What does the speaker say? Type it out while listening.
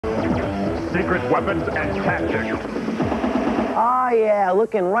secret weapons and tactics. Oh yeah,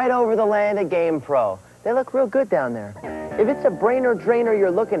 looking right over the land of GamePro. They look real good down there. If it's a brainer drainer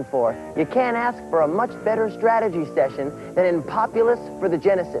you're looking for, you can't ask for a much better strategy session than in Populous for the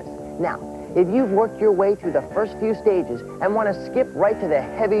Genesis. Now, if you've worked your way through the first few stages and want to skip right to the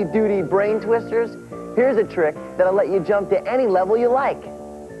heavy-duty brain twisters, here's a trick that'll let you jump to any level you like.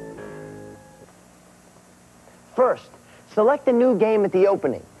 First, select a new game at the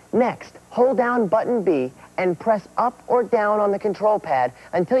opening. Next, hold down button B and press up or down on the control pad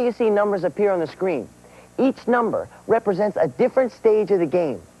until you see numbers appear on the screen. Each number represents a different stage of the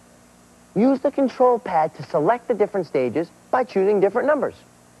game. Use the control pad to select the different stages by choosing different numbers.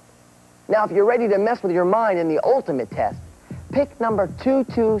 Now, if you're ready to mess with your mind in the ultimate test, pick number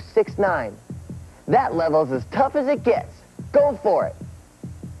 2269. That level's as tough as it gets. Go for it.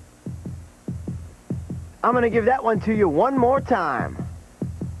 I'm going to give that one to you one more time.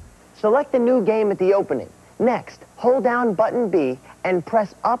 Select a new game at the opening. Next, hold down button B and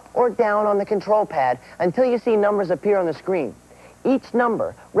press up or down on the control pad until you see numbers appear on the screen. Each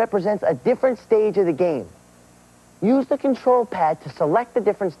number represents a different stage of the game. Use the control pad to select the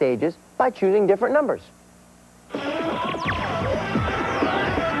different stages by choosing different numbers.